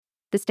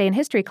This Day in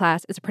History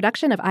class is a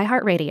production of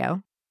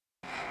iHeartRadio.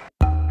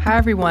 Hi,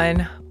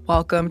 everyone.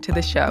 Welcome to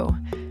the show.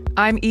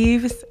 I'm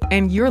Eves,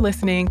 and you're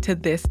listening to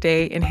This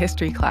Day in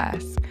History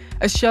class,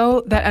 a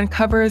show that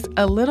uncovers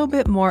a little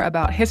bit more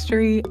about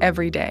history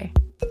every day.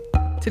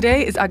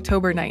 Today is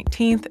October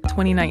 19th,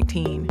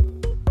 2019.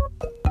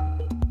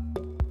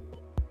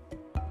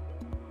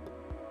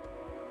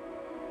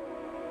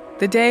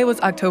 The day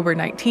was October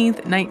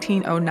 19th,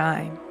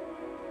 1909.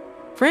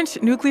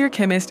 French nuclear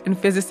chemist and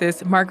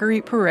physicist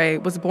Marguerite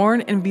Perey was born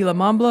in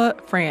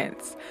Villemomble,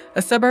 France,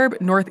 a suburb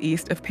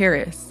northeast of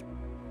Paris.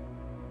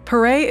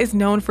 Perey is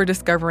known for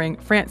discovering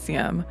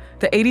francium,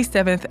 the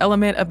 87th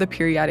element of the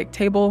periodic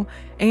table,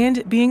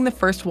 and being the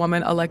first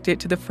woman elected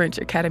to the French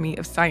Academy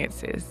of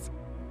Sciences.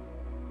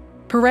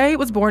 Perey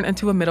was born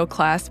into a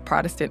middle-class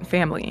Protestant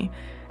family.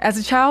 As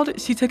a child,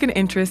 she took an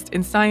interest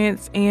in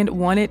science and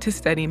wanted to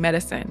study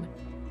medicine.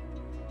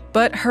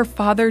 But her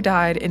father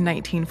died in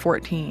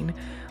 1914,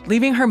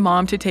 leaving her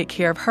mom to take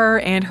care of her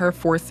and her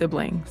 4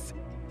 siblings.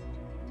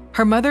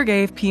 Her mother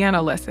gave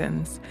piano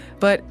lessons,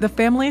 but the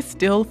family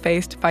still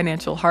faced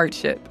financial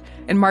hardship,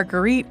 and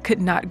Marguerite could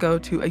not go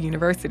to a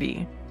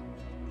university.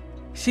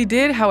 She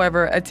did,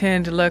 however,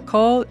 attend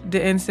l'École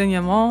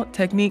d'enseignement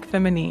technique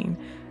féminin,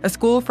 a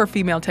school for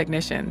female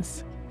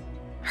technicians.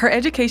 Her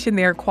education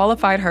there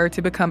qualified her to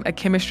become a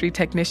chemistry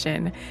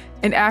technician,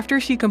 and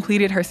after she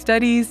completed her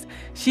studies,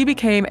 she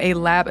became a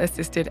lab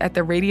assistant at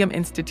the Radium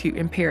Institute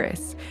in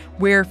Paris,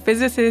 where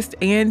physicist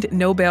and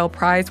Nobel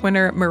Prize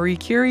winner Marie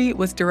Curie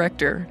was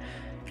director.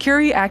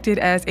 Curie acted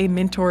as a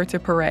mentor to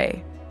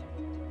Perey.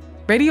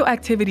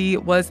 Radioactivity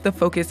was the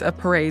focus of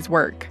Perey's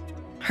work.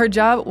 Her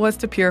job was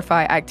to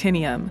purify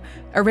actinium,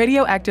 a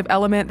radioactive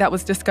element that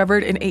was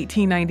discovered in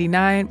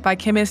 1899 by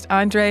chemist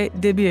André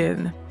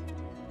Debienne.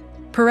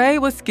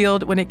 Perey was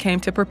skilled when it came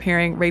to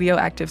preparing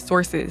radioactive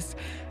sources,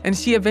 and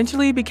she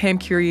eventually became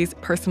Curie's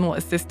personal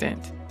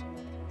assistant.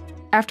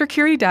 After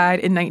Curie died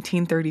in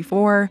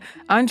 1934,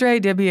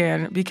 André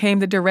Debienne became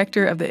the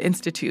director of the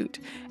institute,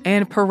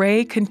 and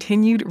Perey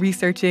continued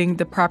researching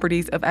the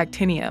properties of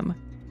actinium.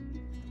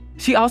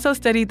 She also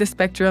studied the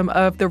spectrum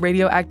of the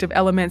radioactive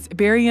elements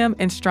barium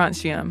and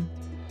strontium.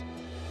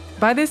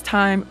 By this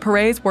time,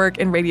 Perey's work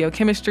in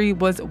radiochemistry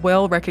was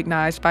well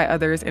recognized by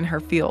others in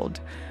her field.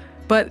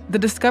 But the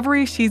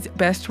discovery she's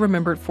best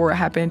remembered for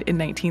happened in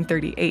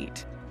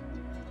 1938.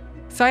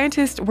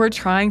 Scientists were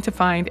trying to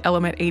find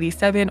element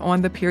 87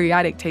 on the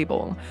periodic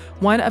table,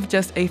 one of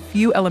just a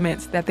few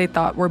elements that they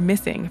thought were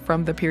missing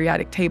from the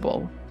periodic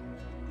table.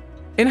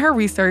 In her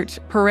research,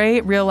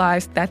 Perey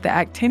realized that the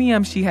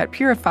actinium she had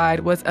purified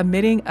was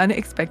emitting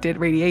unexpected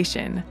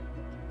radiation.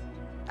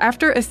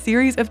 After a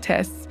series of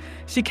tests,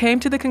 she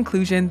came to the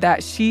conclusion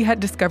that she had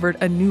discovered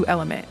a new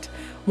element,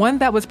 one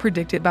that was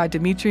predicted by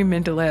Dmitry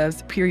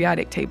Mendelev's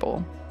periodic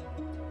table.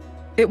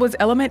 It was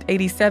element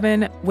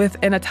 87 with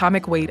an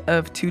atomic weight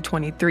of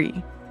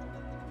 223.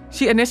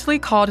 She initially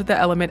called the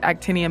element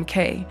actinium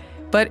K,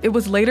 but it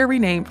was later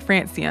renamed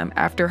francium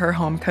after her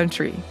home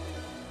country.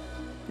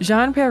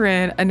 Jean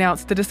Perrin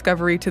announced the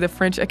discovery to the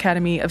French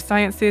Academy of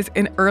Sciences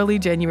in early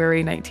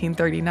January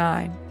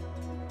 1939.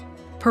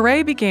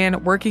 Perey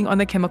began working on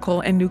the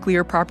chemical and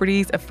nuclear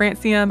properties of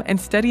francium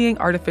and studying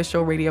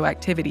artificial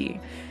radioactivity.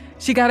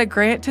 She got a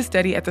grant to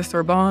study at the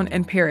Sorbonne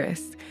in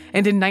Paris,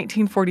 and in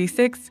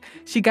 1946,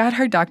 she got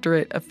her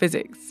doctorate of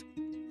physics.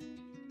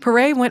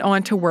 Perey went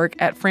on to work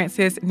at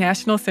France's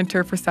National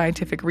Center for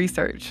Scientific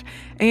Research,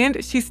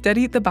 and she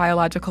studied the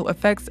biological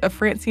effects of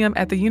francium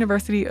at the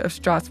University of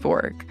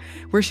Strasbourg,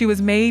 where she was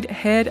made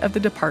head of the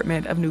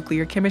Department of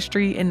Nuclear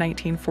Chemistry in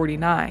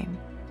 1949.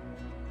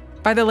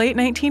 By the late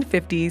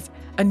 1950s,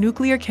 a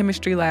nuclear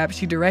chemistry lab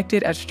she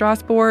directed at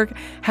Strasbourg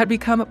had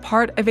become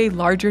part of a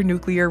larger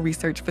nuclear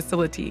research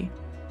facility.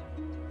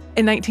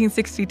 In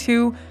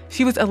 1962,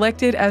 she was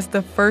elected as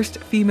the first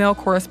female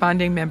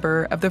corresponding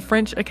member of the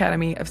French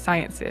Academy of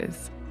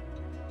Sciences.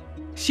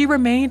 She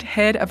remained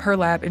head of her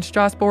lab in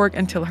Strasbourg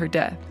until her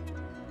death.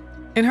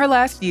 In her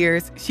last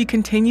years, she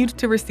continued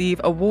to receive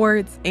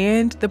awards,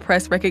 and the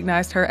press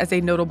recognized her as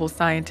a notable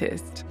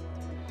scientist.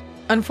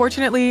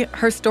 Unfortunately,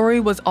 her story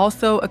was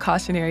also a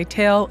cautionary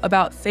tale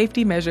about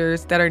safety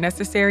measures that are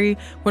necessary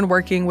when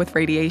working with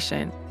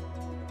radiation.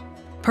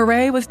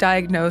 Perey was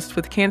diagnosed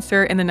with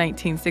cancer in the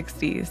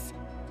 1960s.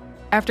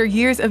 After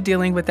years of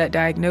dealing with that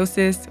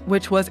diagnosis,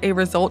 which was a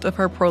result of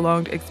her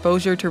prolonged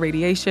exposure to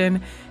radiation,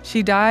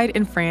 she died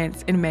in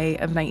France in May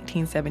of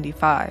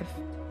 1975.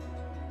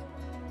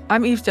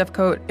 I'm Eve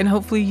Jeffcoat, and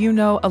hopefully you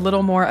know a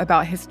little more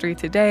about history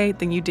today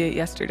than you did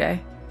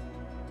yesterday.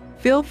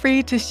 Feel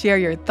free to share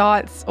your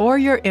thoughts or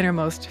your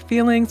innermost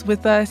feelings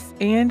with us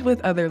and with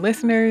other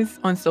listeners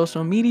on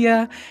social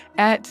media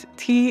at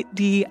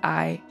TDIHC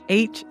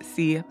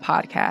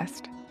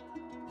Podcast.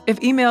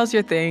 If email's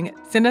your thing,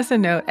 send us a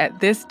note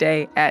at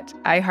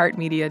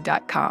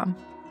thisday@iheartmedia.com.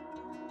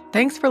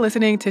 Thanks for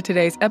listening to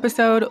today's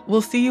episode.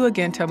 We'll see you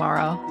again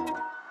tomorrow.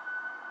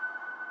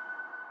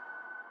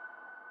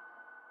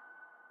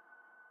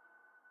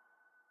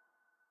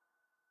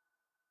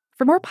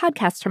 For more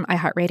podcasts from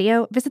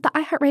iHeartRadio, visit the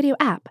iHeartRadio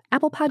app,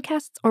 Apple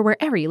Podcasts, or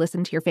wherever you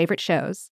listen to your favorite shows.